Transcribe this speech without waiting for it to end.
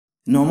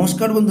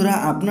নমস্কার বন্ধুরা,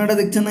 আপনারা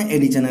দেখছেন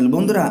এডি চ্যানেল।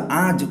 বন্ধুরা,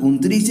 আজ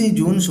 29শে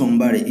জুন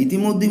সোমবার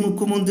ইতিমধ্যে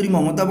মুখ্যমন্ত্রী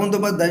মমতা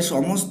বন্দ্যোপাধ্যায়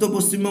সমস্ত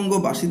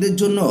পশ্চিমবঙ্গবাসীদের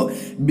জন্য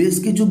বেশ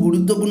কিছু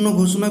গুরুত্বপূর্ণ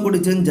ঘোষণা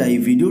করেছেন, যা এই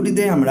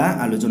ভিডিওটিতে আমরা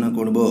আলোচনা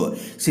করব।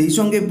 সেই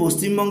সঙ্গে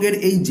পশ্চিমবঙ্গের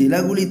এই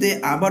জেলাগুলিতে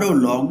আবারও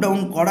লকডাউন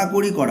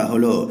কড়াকড়ি করা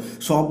হলো।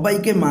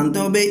 সবাইকে মানতে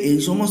হবে এই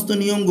সমস্ত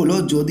নিয়মগুলো।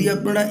 যদি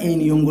আপনারা এই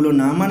নিয়মগুলো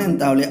না মানেন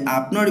তাহলে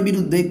আপনার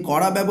বিরুদ্ধে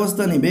কড়া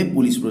ব্যবস্থা নেবে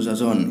পুলিশ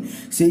প্রশাসন।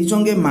 সেই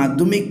সঙ্গে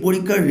মাধ্যমিক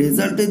পরীক্ষার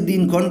রেজাল্টের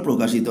দিনক্ষণ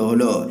প্রকাশিত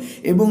হলো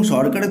এবং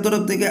সরকারের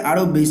তরফ থেকে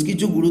আরও বেশ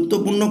কিছু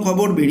গুরুত্বপূর্ণ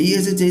খবর বেরিয়ে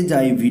এসেছে, যা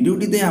এই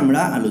ভিডিওটিতে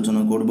আমরা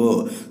আলোচনা করব।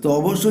 তো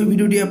অবশ্যই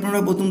ভিডিওটি আপনারা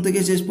প্রথম থেকে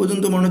শেষ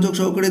পর্যন্ত মনোযোগ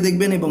সহকারে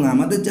দেখবেন এবং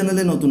আমাদের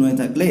চ্যানেলে নতুন হয়ে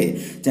থাকলে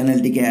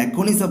চ্যানেলটিকে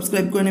এখনই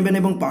সাবস্ক্রাইব করে নেবেন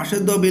এবং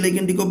পাশের দেওয়া বেল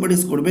আইকনটিকে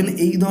প্রেস করবেন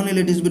এই ধরনের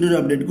লেটেস্ট ভিডিওর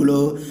আপডেটগুলো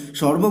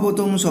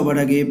সর্বপ্রথম সবার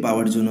আগে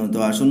পাওয়ার জন্য। তো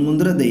আসুন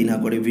বন্ধুরা, দেরি না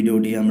করে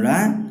ভিডিওটি আমরা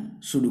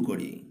শুরু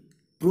করি।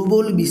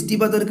 প্রবল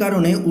বৃষ্টিপাতের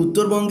কারণে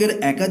উত্তরবঙ্গের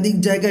একাধিক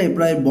জায়গায়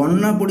প্রায়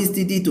বন্যা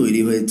পরিস্থিতি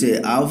তৈরি হয়েছে।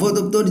 আবহাওয়া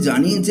দপ্তর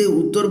জানিয়েছে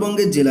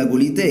উত্তরবঙ্গের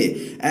জেলাগুলিতে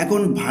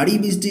এখন ভারী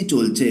বৃষ্টি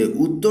চলছে।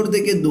 উত্তর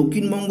থেকে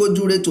দক্ষিণবঙ্গ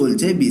জুড়ে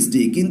চলছে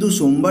বৃষ্টি, কিন্তু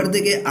সোমবার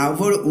থেকে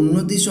আবহাওয়ার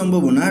উন্নতির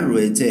সম্ভাবনা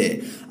রয়েছে।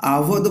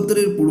 আবহাওয়া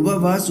দপ্তরের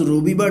পূর্বাভাস,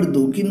 রবিবার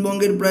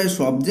দক্ষিণবঙ্গের প্রায়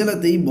সব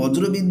জেলাতেই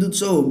বজ্রবিদ্যুৎ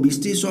সহ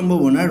বৃষ্টির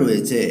সম্ভাবনা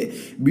রয়েছে।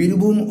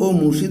 বীরভূম ও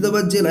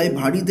মুর্শিদাবাদ জেলায়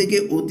ভারী থেকে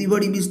অতি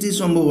ভারী বৃষ্টির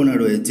সম্ভাবনা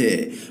রয়েছে।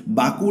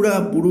 বাঁকুড়া,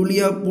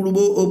 পুরুলিয়া, পূর্ব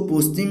ও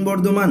পশ্চিম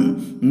বর্ধমান,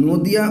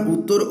 নদিয়া,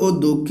 উত্তর ও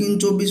দক্ষিণ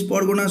 24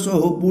 পরগনা সহ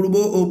পূর্ব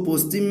ও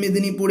পশ্চিম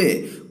মেদিনীপুরে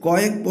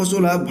কয়েক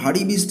পশলা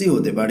ভারী বৃষ্টি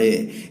হতে পারে।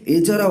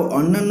 এছাড়াও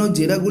অন্যান্য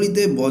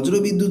জেলাগুলিতে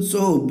বজ্রবিদ্যুৎ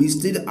সহ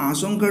বৃষ্টির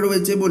আশঙ্কা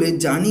রয়েছে বলে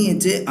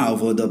জানিয়েছে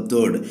আবহাওয়া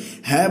দপ্তর।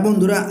 হ্যাঁ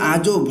বন্ধুরা,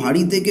 আজও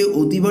ভারী থেকে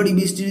অতি ভারী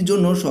বৃষ্টির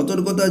জন্য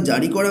সতর্কতা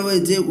জারি করা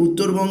হয়েছে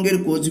উত্তরবঙ্গের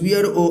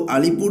কোচবিহার ও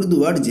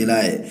আলিপুরদুয়ার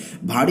জেলায়।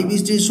 ভারী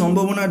বৃষ্টির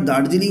সম্ভাবনা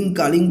দার্জিলিং,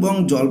 কালিম্পং,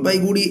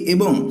 জলপাইগুড়ি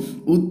এবং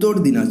উত্তর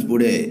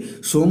দিনাজপুরে।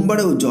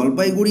 সোমবারেও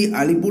জলপাইগুড়ি,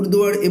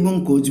 আলিপুরদুয়ার এবং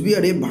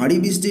কোচবিহারে ভারী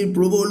বৃষ্টির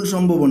প্রবল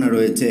সম্ভাবনা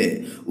রয়েছে।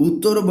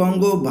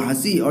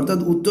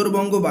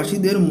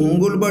 উত্তরবঙ্গবাসীদের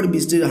মঙ্গলবার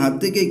বৃষ্টির হাত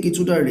থেকে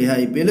কিছুটা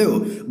রেহাই পেলেও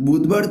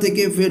বুধবার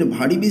থেকে ফের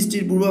ভারী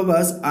বৃষ্টির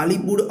পূর্বাভাস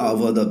আলিপুর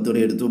আবহাওয়া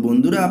দপ্তরের। তো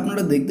বন্ধুরা,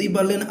 আপনারা দেখতেই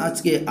পারলেন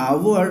আজকে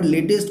আবহাওয়ার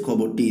লেটেস্ট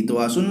খবরটি। তো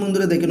আসুন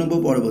বন্ধুরা, দেখে নেব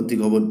পরবর্তী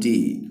খবরটি।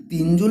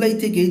 3 জুলাই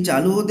থেকে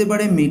চালু হতে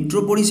পারে মেট্রো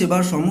পরিষেবা।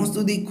 সমস্ত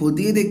দিক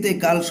খতিয়ে দেখতে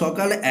কাল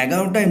সকাল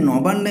 11টায়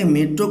নবান্নে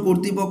মেট্রো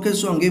কর্তৃপক্ষের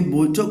সঙ্গে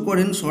বৈঠক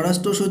করেন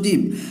স্বরাষ্ট্র সচিব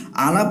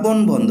আলাপন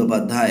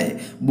বন্দ্যোপাধ্যায়।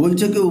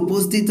 বৈঠকে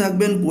উপস্থিত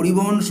থাকবেন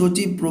পরিবহন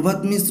সচিব প্রভাত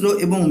মিশ্র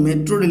এবং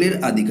মেট্রো রেলের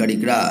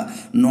আধিকারিকরা।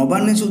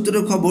 নবান্নে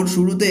সূত্রের খবর,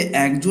 শুরুতে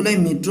 1 জুলাই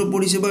মেট্রো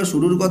পরিষেবা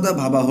শুরুর কথা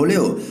ভাবা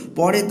হলেও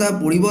পরে তা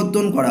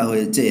পরিবর্তন করা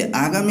হয়েছে।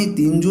 আগামী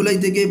 3 জুলাই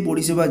থেকে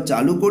পরিষেবা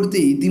চালু করতে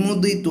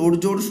ইতিমধ্যেই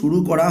তোড়জোড় শুরু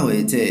করা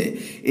হয়েছে।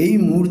 এই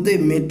মুহূর্তে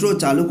মেট্রো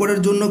চালু করার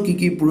জন্য কি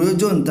কি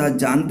প্রয়োজন তা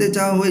জানতে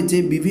চাওয়া হয়েছে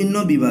বিভিন্ন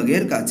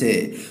বিভাগের কাছে।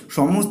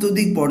 সমস্ত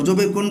দিক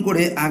পর্যবেক্ষণ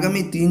করে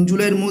আগামী 3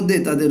 জুলাইয়ের মধ্যে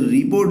তাদের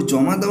রিপোর্ট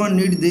জমা দেওয়ার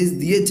নির্দেশ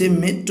দিয়েছে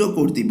মেট্রো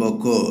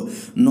কর্তৃপক্ষ।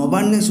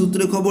 নবান্নে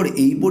সূত্রে খবর,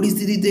 এই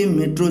পরিস্থিতিতে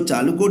মেট্রো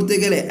চালু করতে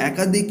গেলে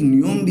একাধিক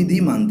নিয়মবিধি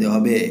মানতে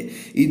হবে।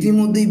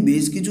 ইতিমধ্যেই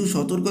বেশ কিছু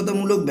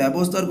সতর্কতামূলক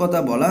ব্যবস্থার কথা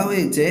বলা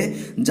হয়েছে,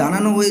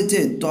 জানানো হয়েছে।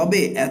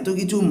 তবে এত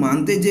কিছু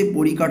মানতে যে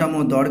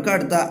পরিকাঠামো দরকার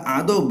তা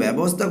আদৌ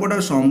ব্যবস্থা করা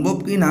সম্ভব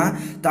কিনা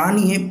তা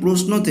নিয়ে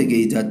প্রশ্ন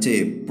থেকেই যাচ্ছে।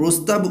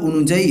 প্রস্তাব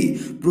অনুযায়ী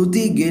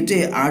প্রতি গেটে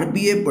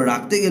আরপিএফ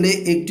রাখতে গেলে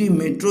একটি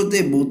মেট্রোতে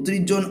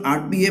 32 জন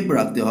আরপিএফ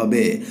রাখতে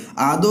হবে।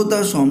 আদৌ তা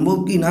সম্ভব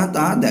কিনা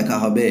তা দেখা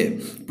হবে।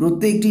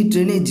 প্রত্যেকটি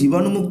ট্রেনে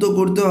জীবাণুমুক্ত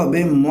করতে হবে,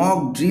 মক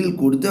ড্রিল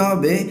করতে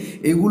হবে।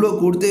 এগুলো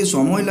করতে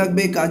সময়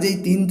লাগবে, কাজেই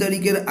 3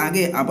 তারিখের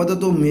আগে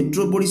আপাতত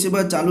মেট্রো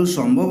পরিষেবা চালুর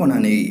সম্ভাবনা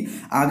নেই।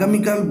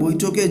 আগামীকাল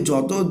বৈঠকে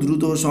যত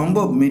দ্রুত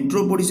সম্ভব মেট্রো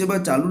পরিষেবা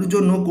চালুর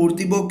জন্য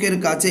কর্তৃপক্ষের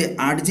কাছে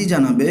আর্জি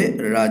জানাবে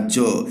রাজ্য।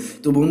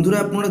 তো বন্ধুরা,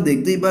 আপনারা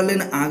দেখতেই পারলেন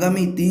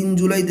আগামী 3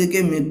 জুলাই থেকে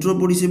মেট্রো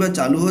পরিষেবা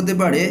চালু হতে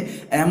পারে,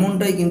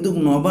 এমনটাই কিন্তু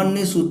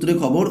নবান্নের সূত্রে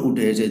খবর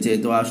উঠে এসেছে।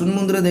 তো আসুন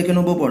বন্ধুরা, দেখে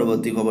নেব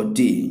পরবর্তী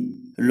খবরটি।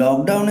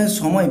 লকডাউনের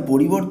সময়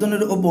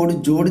পরিবর্তনের ওপর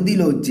জোর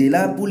দিল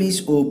জেলা পুলিশ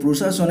ও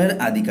প্রশাসনের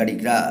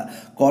আধিকারিকরা।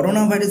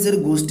 করোনা ভাইরাসের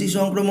গোষ্ঠী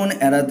সংক্রমণ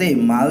এড়াতে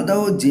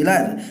মালদহ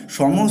জেলার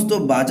সমস্ত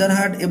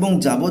বাজারহাট এবং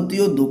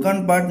যাবতীয়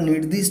দোকানপাট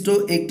নির্দিষ্ট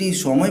একটি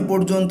সময়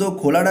পর্যন্ত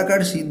খোলা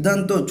রাখার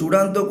সিদ্ধান্ত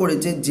চূড়ান্ত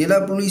করেছে জেলা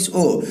পুলিশ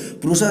ও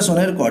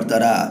প্রশাসনের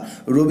কর্তারা।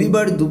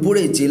 রবিবার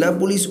দুপুরে জেলা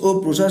পুলিশ ও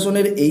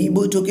প্রশাসনের এই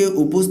বৈঠকে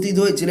উপস্থিত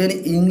হয়েছিলেন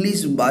ইংলিশ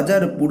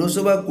বাজার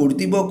পুরসভা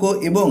কর্তৃপক্ষ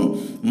এবং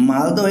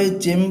মালদহের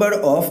চেম্বার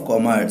অফ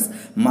কমার্স।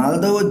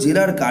 মালদহ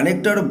জেলার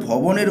কালেক্টর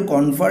ভবনের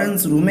কনফারেন্স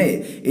রুমে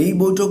এই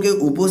বৈঠকে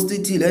উপস্থিত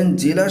ছিলেন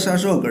জেলা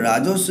শাসক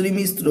রাজশ্রী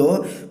মিশ্র,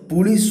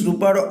 পুলিশ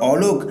সুপার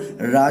অলোক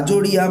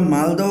রাজোরিয়া,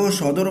 মালদহ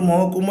সদর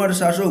মহকুমার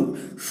শাসক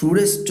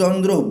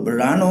সুরেশচন্দ্র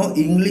রানো,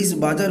 ইংলিশ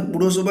বাজার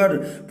পুরসভার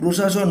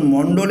প্রশাসন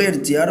মণ্ডলের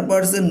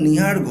চেয়ারপারসন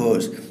নিহার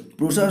ঘোষ,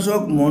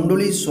 প্রশাসক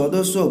মণ্ডলীর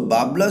সদস্য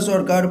বাবলা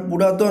সরকার,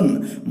 পুরাতন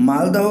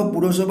মালদহ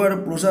পুরসভার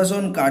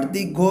প্রশাসন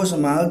Kartik Ghosh,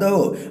 Malda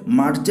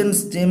merchants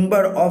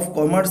chamber of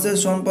কমার্সের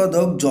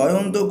সম্পাদক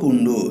জয়ন্ত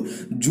কুণ্ডু,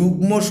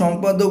 যুগ্ম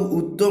সম্পাদক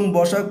উত্তর উত্তম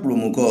বসাক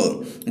প্রমুখ।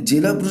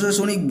 জেলা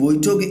প্রশাসনিক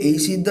বৈঠক এই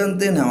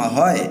সিদ্ধান্তে নেওয়া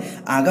হয়।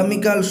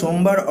 আগামীকাল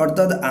সোমবার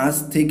অর্থাৎ আজ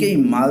থেকেই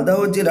মালদহ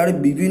জেলার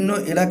বিভিন্ন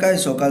এলাকায়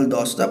সকাল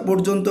 10টা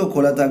পর্যন্ত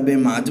খোলা থাকবে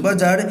মাছ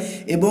বাজার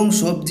এবং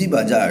সবজি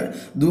বাজার।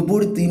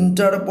 দুপুর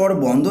 3টার পর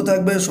বন্ধ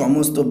থাকবে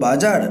সমস্ত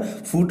বাজার।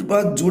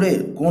 ফুটপাত জুড়ে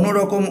কোনো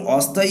রকম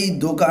অস্থায়ী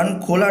দোকান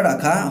খোলা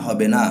রাখা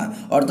হবে না,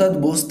 অর্থাৎ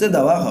বসতে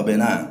দেওয়া হবে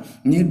না।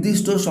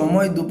 নির্দিষ্ট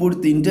সময় দুপুর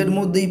 3টের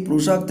মধ্যেই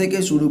পোশাক থেকে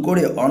শুরু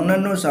করে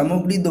অন্যান্য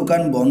সামগ্রী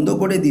দোকান বন্ধ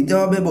করে দিতে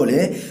হবে বলে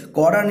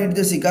কড়া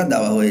নির্দেশিকা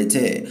দেওয়া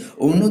হয়েছে।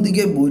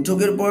 অন্যদিকে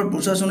বৈঠকের পর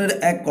প্রশাসনের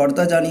এক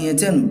কর্তা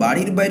জানিয়েছেন,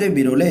 বাড়ির বাইরে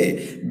বেরোলে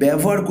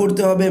ব্যবহার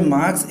করতে হবে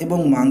মাস্ক এবং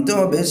মানতে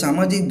হবে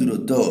সামাজিক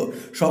দূরত্ব।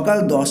 সকাল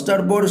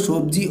 10টার পর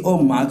সবজি ও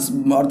মাছ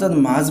অর্থাৎ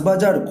মাছ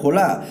বাজার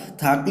খোলা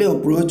থাকলেও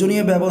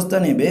প্রয়োজনীয় ব্যবস্থা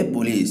নেবে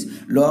পুলিশ।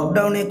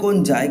 লকডাউনে কোন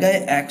জায়গায়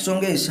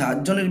একসঙ্গে 7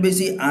 জনের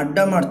বেশি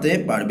আড্ডা মারতে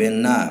পারবেন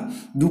না।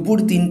 দুপুর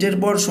 3টের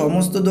পর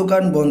সমস্ত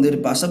দোকান বন্ধের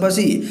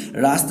পাশাপাশি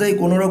রাস্তায়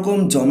কোনো রকম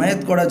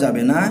জমায়েত করা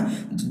যাবে না।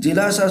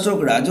 জেলা শাসক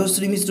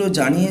রাজশ্রী মিশ্র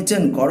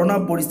জানিয়েছেন, করোনা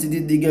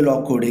পরিস্থিতির দিকে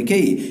লক্ষ্য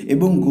রেখেই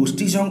এবং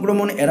গোষ্ঠী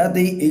সংক্রমণ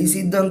এড়াতেই এই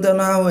সিদ্ধান্ত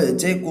নেওয়া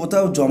হয়েছে,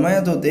 কোথাও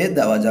জমায়েত হতে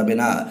দেওয়া যাবে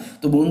না।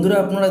 তো বন্ধুরা,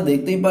 আপনারা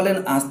দেখতেই পেলেন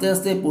আস্তে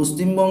আস্তে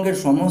পশ্চিমবঙ্গের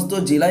সমস্ত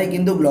জেলায়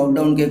কিন্তু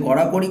লকডাউনকে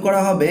কড়াকড়ি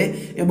করা হবে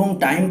এবং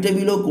টাইম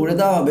টেবিলও করে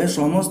দেওয়া হবে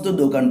সমস্ত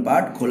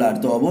দোকানপাট খোলার।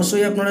 তো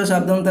অবশ্যই আপনারা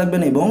সাবধান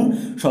থাকবেন এবং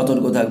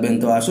সতর্ক থাকবেন।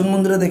 তো আসুন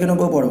বন্ধুরা, দেখে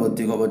নেব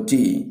পরবর্তী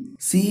খবরটি।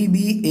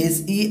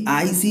 সিবিএসই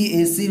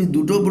আইসিএসসির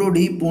দুটো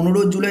বোর্ডই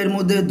 15 জুলাইয়ের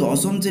মধ্যে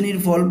 10ম শ্রেণীর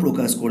ফল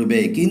প্রকাশ করবে,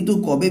 কিন্তু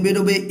কবে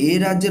বেরোবে এ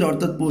রাজ্যের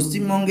অর্থাৎ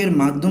পশ্চিমবঙ্গের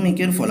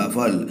মাধ্যমিকের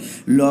ফলাফল?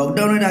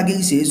 লকডাউনের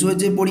আগেই শেষ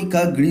হয়েছে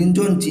পরীক্ষা। গ্রিন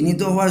জোন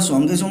চিহ্নিত হওয়ার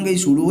সঙ্গে সঙ্গেই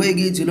শুরু হয়ে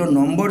গিয়েছিল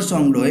নম্বর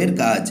সংগ্রহের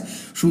কাজ।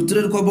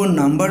 সূত্রের খবর,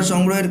 নাম্বার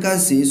সংগ্রহের কাজ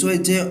শেষ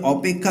হয়েছে,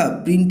 অপেক্ষা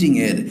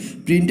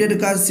প্রিন্টের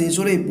কাজ শেষ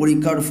হলেই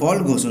পরীক্ষার ফল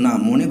ঘোষণা।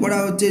 মনে করা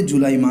হচ্ছে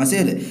জুলাই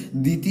মাসের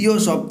দ্বিতীয়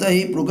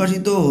সপ্তাহে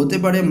প্রকাশিত হতে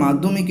পারে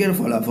মাধ্যমিকের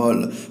ফলাফল।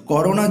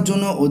 করোনার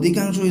জন্য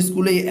অধিকাংশ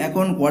স্কুলেই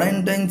এখন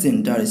কোয়ারেন্টাইন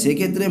সেন্টার।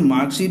 সেক্ষেত্রে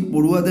মার্কশিট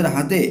পড়ুয়াদের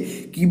হাতে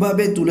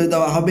কিভাবে তুলে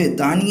দেওয়া হবে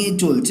তা নিয়ে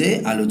চলছে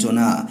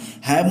আলোচনা।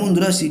 হ্যাঁ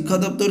বন্ধুরা, শিক্ষা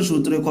দপ্তর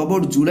সূত্রে খবর,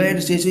 জুলাইয়ের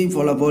শেষেই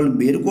ফলাফল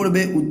বের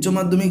করবে উচ্চ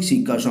মাধ্যমিক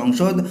শিক্ষা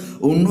সংসদ।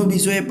 অন্য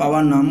বিষয়ে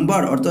পাওয়া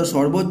নাম্বার অর্থাৎ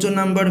সর্বোচ্চ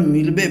নাম্বার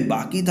মিলবে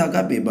বাকি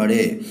থাকা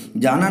পেপারে।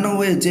 জানানো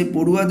হয়েছে,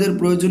 পড়ুয়াদের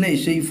প্রয়োজনে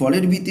সেই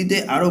ফলের ভিত্তিতে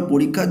আরও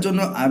পরীক্ষার জন্য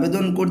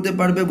আবেদন করতে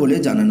পারবে বলে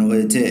জানানো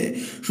হয়েছে।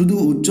 শুধু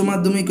উচ্চ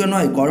মাধ্যমিকও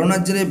নয়,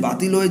 করোনার জেরে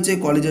বাতিল হয়েছে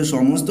কলেজের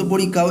সমস্ত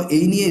পরীক্ষাও।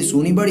 এই নিয়ে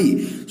শনিবারই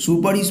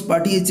সুপারিশ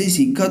পাঠিয়েছে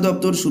শিক্ষা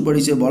দপ্তর।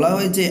 সুপারিশে বলা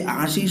হয়েছে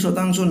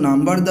 80%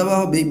 নাম্বার দেওয়া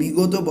হবে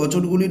বিগত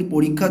বছরগুলির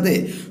পরীক্ষাতে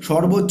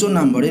সর্বোচ্চ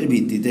নাম্বারের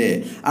ভিত্তিতে,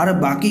 আর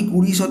বাকি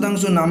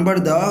 20% নাম্বার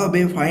দেওয়া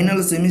হবে ফাইনাল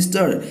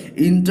সেমিস্টার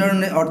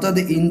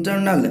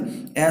ইন্টারনাল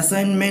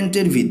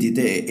অ্যাসাইনমেন্টের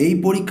ভিত্তিতে। এই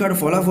পরীক্ষার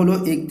ফলাফলও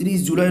 31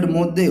 জুলাইয়ের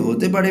মধ্যে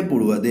হতে পারে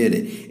পড়ুয়াদের।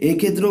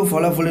 এক্ষেত্রেও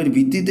ফলাফলের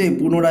ভিত্তিতে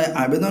পুনরায়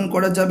আবেদন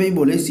করা যাবে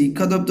বলে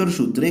শিক্ষা দপ্তর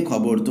সূত্রে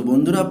খবর। তো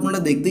বন্ধুরা, আপনারা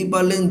দেখতেই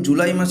পারলেন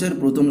জুলাই মাসের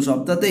প্রথম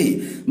সপ্তাহতেই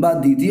বা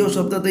দ্বিতীয়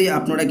সপ্তাহতেই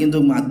আপনারা কিন্তু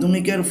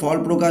মাধ্যমিকের ফল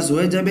প্রকাশ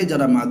হয়ে যাবে।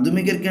 যারা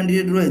মাধ্যমিকের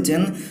ক্যান্ডিডেট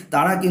রয়েছেন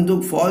তারা কিন্তু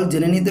ফল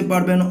জেনে নিতে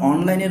পারবেন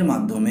অনলাইনের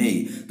মাধ্যমেই।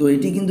 তো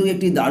এটি কিন্তু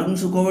একটি দারুণ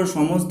সুখবর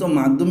সমস্ত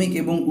মাধ্যমিক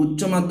এবং উচ্চ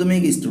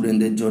মাধ্যমিক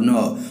স্টুডেন্টদের জন্য।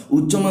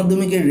 উচ্চ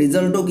মাধ্যমিকের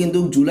রেজাল্টও কিন্তু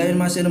জুলাইয়ের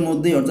মাসের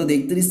মধ্যেই অর্থাৎ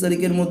 31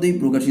 তারিখের মধ্যেই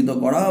প্রকাশিত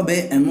করা হবে,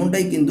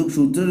 এমনটাই কিন্তু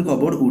সূত্রের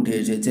খবর উঠে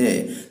এসেছে।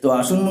 তো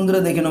আসুন বন্ধুরা,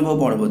 দেখে নেব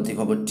পরবর্তী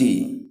খবরটি।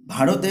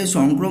 ভারতে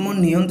সংক্রমণ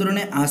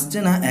নিয়ন্ত্রণে আসছে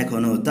না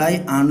এখনও, তাই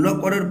আনলক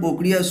করার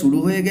প্রক্রিয়া শুরু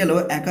হয়ে গেল।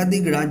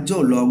 একাধিক রাজ্য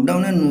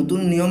লকডাউনের নতুন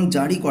নিয়ম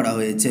জারি করা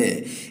হয়েছে।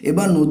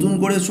 এবার নতুন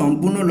করে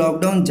সম্পূর্ণ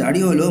লকডাউন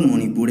জারি হলো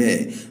মণিপুরে।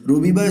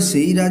 রবিবার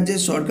সেই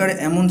রাজ্যের সরকার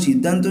এমন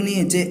সিদ্ধান্ত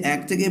নিয়েছে,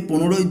 1 থেকে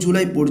 15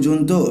 জুলাই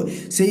পর্যন্ত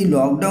সেই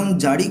লকডাউন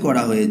জারি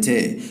করা হয়েছে।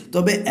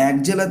 তবে এক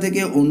জেলা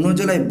থেকে অন্য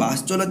জেলায় বাস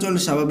চলাচল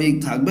স্বাভাবিক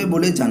থাকবে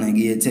বলে জানা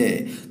গিয়েছে।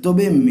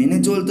 তবে মেনে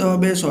চলতে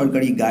হবে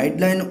সরকারি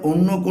গাইডলাইন,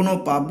 অন্য কোনো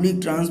পাবলিক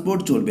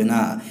ট্রান্সপোর্ট চলবে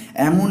না,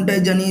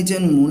 এমনটাই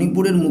জানিয়েছেন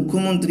মণিপুরের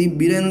মুখ্যমন্ত্রী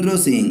বীরেন্দ্র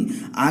সিং।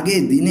 আগে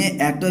দিনে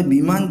একটা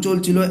বিমান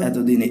চলছিল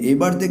এতদিনে,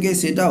 এবার থেকে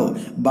সেটাও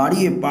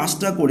বাড়িয়ে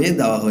 5টা করে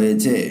দেওয়া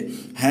হয়েছে।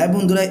 হ্যাঁ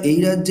বন্ধুরা, এই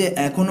রাজ্যে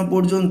এখনও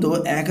পর্যন্ত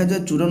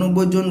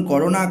 1094 জন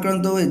করোনা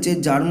আক্রান্ত হয়েছে,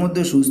 যার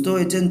মধ্যে সুস্থ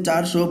হয়েছেন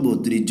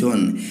 432 জন।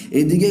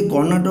 এদিকে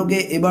কর্ণাটকে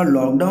এবার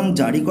লকডাউন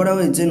জারি করা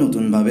হয়েছে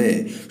নতুনভাবে।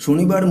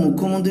 শনিবার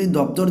মুখ্যমন্ত্রীর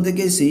দপ্তর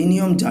থেকে সেই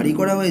নিয়ম জারি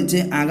করা হয়েছে।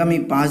 আগামী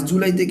 5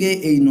 জুলাই থেকে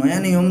এই নয়া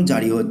নিয়ম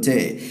জারি হচ্ছে।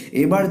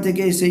 এবার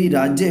থেকে সেই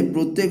রাজ্যে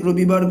প্রত্যেক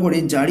রবিবার করে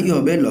জারি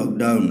হবে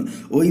লকডাউন।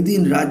 ওই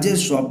দিন রাজ্যের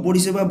সব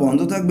পরিষেবা বন্ধ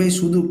থাকবে,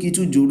 শুধু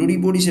কিছু জরুরি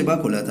পরিষেবা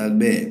খোলা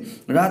থাকবে।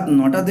 রাত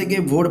 9টা থেকে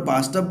ভোর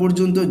 5টা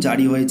পর্যন্ত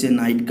জারি হয়েছে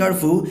নাইট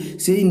কারফিউ,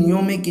 সেই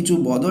নিয়মে কিছু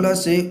বদল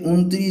আসে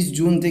 29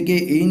 জুন থেকে।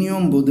 এই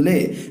নিয়ম বদলে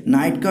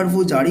নাইট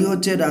কারফিউ জারি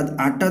হচ্ছে রাত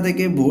 8টা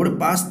থেকে ভোর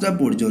 5টা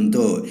পর্যন্ত।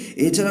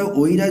 এছাড়াও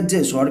ওই রাজ্যে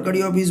সরকারি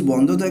অফিস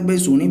বন্ধ থাকবে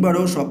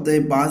শনিবারও, সপ্তাহে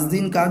 5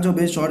 দিন কাজ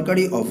হবে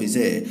সরকারি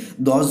অফিসে।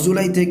 10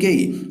 জুলাই থেকেই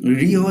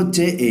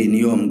হচ্ছে এই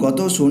নিয়ম। গত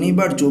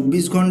শনিবার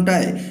 24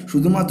 ঘন্টায়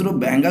শুধুমাত্র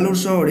ব্যাঙ্গালোর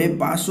শহরে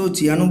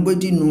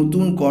 596টি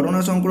নতুন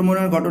করোনা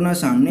সংক্রমণের ঘটনা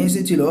সামনে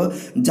এসেছিল,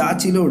 যা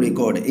ছিল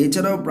রেকর্ড।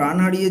 এছাড়াও প্রাণ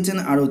হারিয়েছেন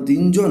আরও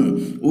 3 জন।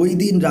 ওই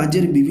দিন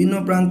রাজ্যের বিভিন্ন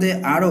প্রান্তে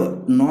আরও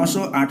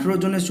 918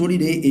 জনের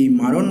শরীরে এই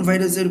মারণ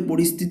ভাইরাসের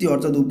পরিস্থিতি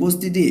অর্থাৎ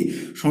উপস্থিতি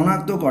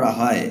শনাক্ত করা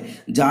হয়,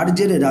 যার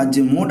জেরে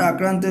রাজ্যে মোট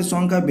আক্রান্তের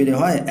সংখ্যা বেড়ে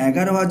হয়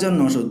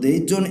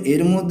 11,923 জন।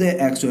 এর মধ্যে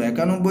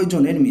 191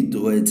 জনের মৃত্যু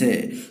হয়েছে।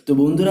 তো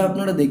বন্ধুরা,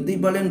 আপনারা দেখতেই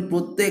পেলেন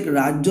প্রত্যেক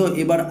রাজ্য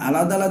এবার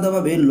আলাদা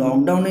আলাদাভাবে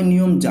লকডাউনের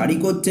নিয়ম জারি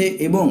করছে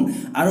এবং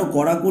আরও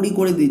কড়াকড়ি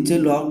করে দিচ্ছে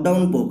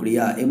লকডাউন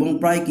প্রক্রিয়া, এবং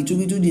প্রায় কিছু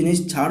কিছু জিনিস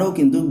ছাড়ও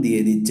কিন্তু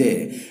দিয়ে দিচ্ছে।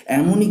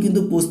 এমনই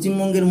কিন্তু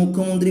পশ্চিমবঙ্গের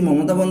মুখ্যমন্ত্রী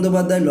মমতা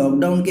বন্দ্যোপাধ্যায়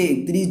লকডাউনকে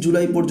 31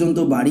 জুলাই পর্যন্ত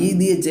বাড়িয়ে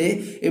দিয়েছে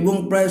এবং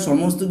প্রায়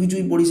সমস্ত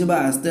কিছুই পরিষেবা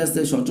আস্তে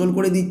আস্তে সচল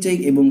করে দিচ্ছে।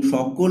 এবং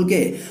সকলকে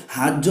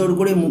হাত জোর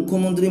করে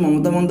মুখ্যমন্ত্রী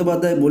মমতা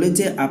বন্দ্যোপাধ্যায়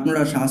বলেছে,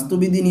 আপনারা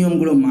স্বাস্থ্যবিধি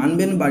নিয়মগুলো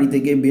মানবেন, বাড়ি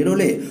থেকে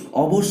বেরোলে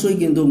অবশ্যই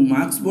কিন্তু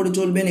মাস্ক পরে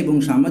চলবেন এবং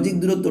সামাজিক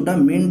দূরত্বটা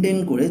মেনটেন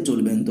করে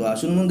চলবেন। তো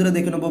আসুন বন্ধুরা,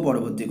 দেখে নেব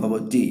পরবর্তী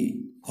খবরটি।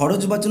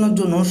 খরচ বাঁচানোর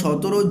জন্য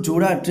 17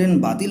 জোড়া ট্রেন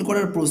বাতিল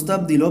করার প্রস্তাব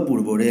দিল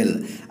পূর্ব রেল।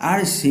 আর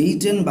সেই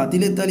ট্রেন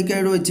বাতিলের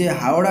তালিকায় রয়েছে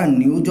হাওড়া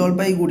নিউ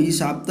জলপাইগুড়ি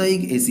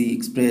সাপ্তাহিক এসি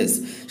এক্সপ্রেস,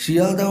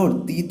 শিয়ালদাহর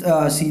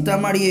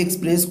সীতামারি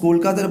এক্সপ্রেস,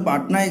 কলকাতার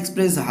পাটনা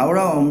এক্সপ্রেস,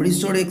 হাওড়া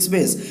অমৃতসর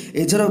এক্সপ্রেস।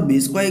 এছাড়াও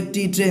বেশ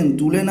কয়েকটি ট্রেন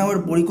তুলে নেওয়ার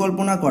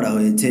পরিকল্পনা করা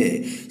হয়েছে।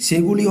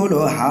 সেগুলি হলো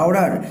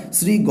হাওড়ার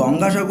শ্রী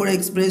গঙ্গাসাগর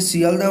এক্সপ্রেস,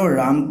 শিয়ালদাহর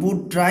রামপুর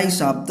ট্রাই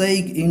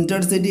সাপ্তাহিক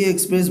intercity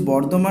express,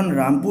 Bardhaman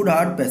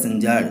Rampurhat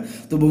passenger.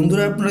 তো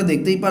বন্ধুরা, আপনারা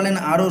দেখতেই পেলেন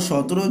আরও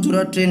 17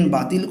 জোড়া ট্রেন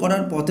বাতিল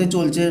করার পথে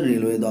চলছে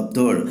রেলওয়ে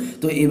দপ্তর।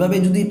 তো এভাবে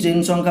যদি ট্রেন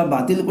সংখ্যা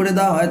বাতিল করে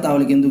দেওয়া হয়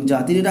তাহলে কিন্তু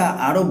যাত্রীরা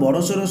আরও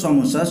বড়সড়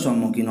সমস্যার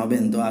সম্মুখীন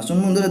হবেন। তো আসুন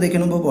বন্ধুরা, দেখে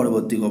নেব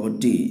পরবর্তী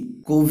খবরটি।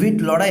 কোভিড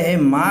লড়াইয়ে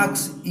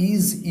মাস্ক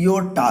ইজ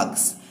ইয়োর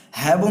টাস্ক।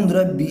 হ্যাঁ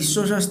বন্ধুরা, বিশ্ব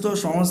স্বাস্থ্য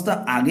সংস্থা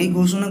আগেই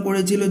ঘোষণা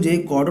করেছিল যে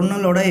করোনা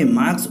লড়াইয়ে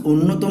মাস্ক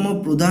অন্যতম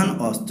প্রধান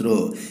অস্ত্র,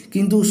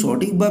 কিন্তু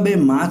সঠিকভাবে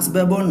মাস্ক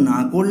ব্যবহার না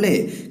করলে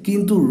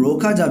কিন্তু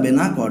রোখা যাবে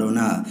না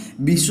করোনা।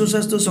 বিশ্ব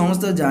স্বাস্থ্য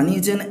সংস্থা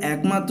জানিয়েছেন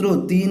একমাত্র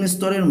 3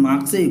 স্তরের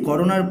মাস্কেই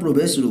করোনার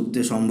প্রবেশ রুখতে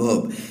সম্ভব।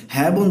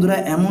 হ্যাঁ বন্ধুরা,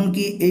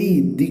 এমনকি এই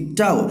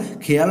দিকটাও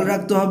খেয়াল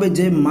রাখতে হবে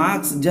যে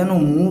মাস্ক যেন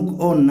মুখ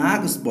ও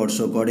নাক স্পর্শ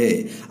করে,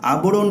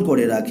 আবরণ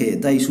করে রাখে।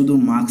 তাই শুধু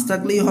মাস্ক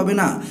থাকলেই হবে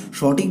না,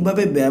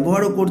 সঠিকভাবে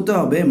ব্যবহারও করতে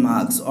হবে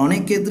মাস্ক।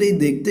 অনেক ক্ষেত্রেই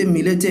দেখতে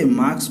মিলেছে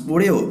মাস্ক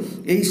পরেও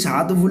এই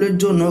 7 ভুলের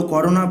জন্য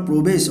করোনা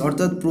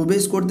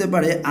প্রবেশ করতে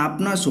পারে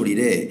আপনার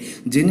শরীরে।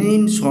 জেনে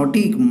নিন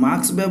সঠিক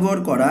মাস্ক ব্যবহার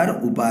করার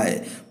উপায়।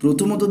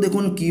 প্রথমত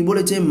দেখুন কি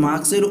বলেছে,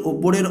 মাস্কের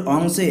ওপরের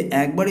অংশে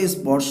একবারে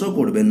স্পর্শ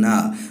করবেন না।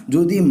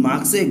 যদি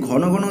মাস্কে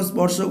ঘন ঘন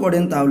স্পর্শ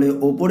করেন তাহলে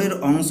ওপরের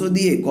অংশ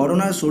দিয়ে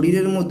করোনা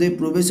শরীরের মধ্যে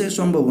প্রবেশের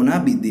সম্ভাবনা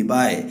বৃদ্ধি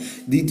পায়।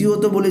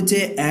 দ্বিতীয়ত বলেছে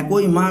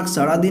একই মাস্ক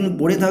সারাদিন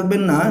পরে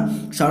থাকবেন না।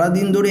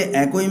 সারাদিন ধরে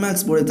একই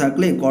মাস্ক পরে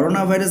থাকলে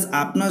করোনা ভাইরাস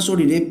আপনার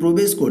শরীরে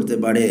প্রবেশ করতে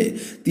পারে।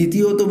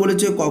 তৃতীয়ত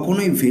বলেছে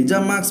কখনোই ভেজা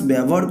মাস্ক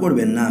ব্যবহার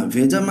করবেন না।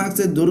 ভেজা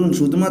মাস্কের দরুন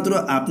শুধুমাত্র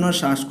আপনার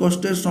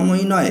শ্বাসকষ্টের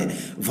সময়ই নয়,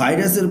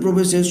 ভাইরাসের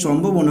প্রবেশের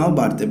সম্ভাবনাও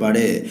বাড়তে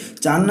পারে।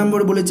 4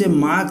 নম্বর বলেছে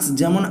মাস্ক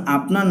যেমন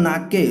আপনার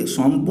নাককে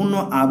সম্পূর্ণ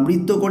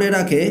আবৃত করে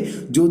রাখে,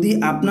 যদি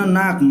আপনার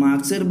নাক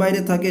মাস্কের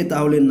বাইরে থাকে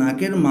তাহলে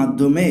নাকের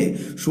মাধ্যমে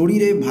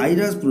শরীরে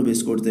ভাইরাস প্রবেশ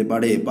করতে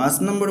পারে। 5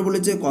 নম্বর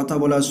বলেছে কথা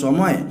বলার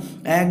সময়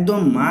একদম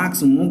মাস্ক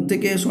মুখ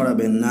থেকে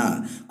সরাবেন না।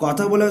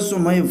 কথা বলার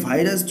সময়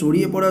ভাইরাস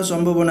ছড়িয়ে পড়ার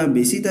সম্ভাবনা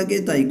বেশি থাকে,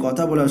 তাই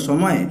কথা বলার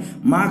সময়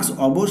মাস্ক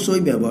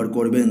অবশ্যই ব্যবহার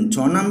করবেন।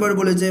 6 নম্বর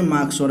বলেছে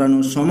মাস্ক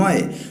সরানোর সময়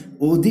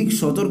অধিক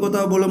সতর্কতা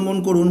অবলম্বন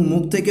করুন।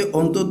 মুখ থেকে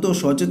অন্তত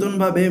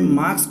সচেতনভাবে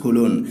মাস্ক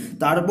খুলুন,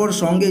 তারপর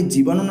সঙ্গে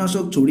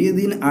জীবাণুনাশক ছড়িয়ে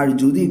দিন। আর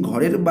যদি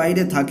ঘরের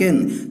বাইরে থাকেন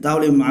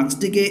তাহলে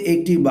মাস্কটিকে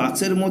একটি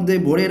বাক্সের মধ্যে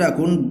ভরে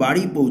রাখুন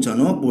বাড়ি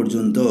পৌঁছানো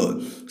পর্যন্ত।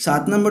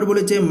 7 নম্বর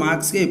বলেছে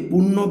মাস্ককে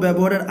পূর্ণ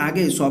ব্যবহারের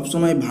আগে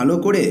সবসময় ভালো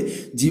করে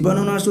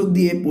জীবাণুনাশক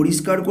দিয়ে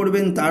পরিষ্কার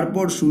করবেন,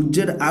 তারপর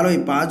সূর্যের আলোয়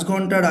 5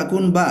 ঘন্টা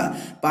রাখুন বা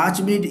 5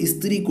 মিনিট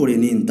ইস্ত্রি করে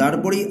নিন,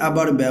 তারপরেই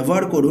আবার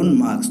ব্যবহার করুন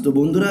মাস্ক। তো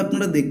বন্ধুরা,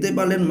 আপনারা দেখতে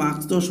পারলেন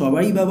মাস্ক তো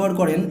সবাই ব্যবহার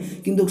করেন,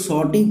 কিন্তু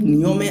সঠিক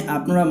নিয়মে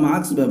আপনারা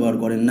মাস্ক ব্যবহার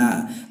করেন না,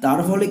 তার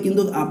ফলে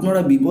কিন্তু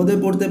আপনারা বিপদে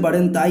পড়তে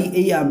পারেন। তাই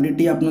এই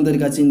আপডেটটি আপনাদের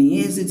কাছে নিয়ে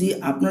এসেছি।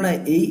 আপনারা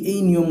এই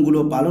নিয়মগুলো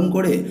পালন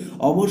করে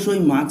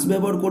অবশ্যই মাস্ক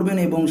ব্যবহার করবেন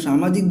এবং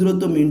সামাজিক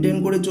দূরত্ব মেনটেন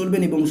করে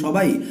চলবেন এবং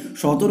সবাই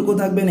সতর্ক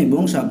থাকবেন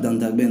এবং সাবধান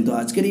থাকবেন। তো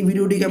আজকের এই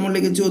ভিডিওটি কেমন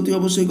লেগেছে অতি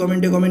অবশ্যই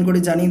কমেন্ট করে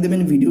জানিয়ে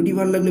দেবেন। ভিডিওটি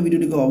ভালো লাগলে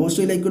ভিডিওটিকে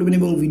অবশ্যই লাইক করবেন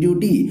এবং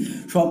ভিডিওটি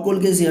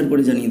সকলকে শেয়ার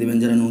করে জানিয়ে দেবেন।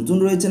 যারা নতুন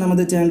রয়েছেন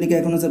আমাদের চ্যানেলটিকে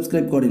এখনও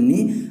সাবস্ক্রাইব করেননি,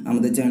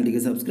 আমাদের চ্যানেলটিকে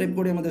সাবস্ক্রাইব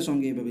করে আমাদের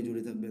সঙ্গে এভাবে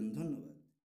জুড়ে থাকবেন।